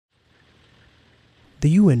The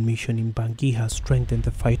UN mission in Bangui has strengthened the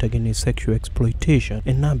fight against sexual exploitation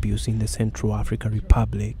and abuse in the Central African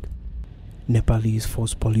Republic. Nepalese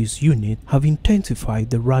Force Police Unit have intensified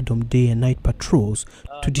the random day and night patrols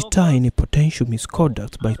to deter any potential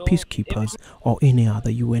misconduct by peacekeepers or any other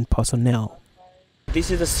UN personnel. This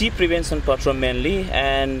is a sea prevention patrol mainly,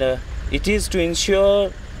 and it is to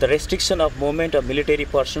ensure the restriction of movement of military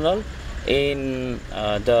personnel in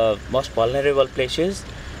the most vulnerable places,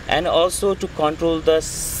 and also to control the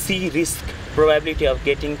sea risk probability of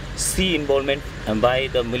getting sea involvement by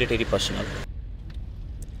the military personnel.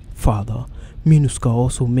 Further, MINUSCA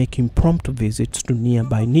also making prompt visits to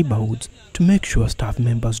nearby neighborhoods to make sure staff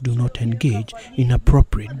members do not engage in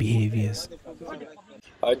inappropriate behaviors.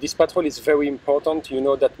 This patrol is very important. You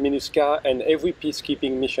know that MINUSCA and every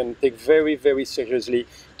peacekeeping mission take very, very seriously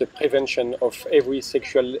the prevention of every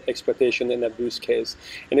sexual exploitation and abuse case.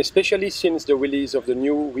 And especially since the release of the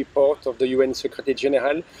new report of the UN Secretary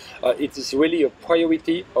General, it is really a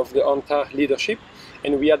priority of the entire leadership.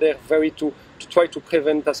 And we are there to try to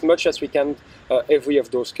prevent as much as we can every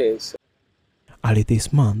of those cases. Early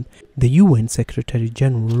this month, the UN Secretary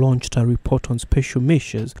General launched a report on special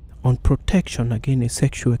measures on protection against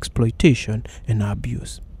sexual exploitation and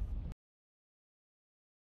abuse.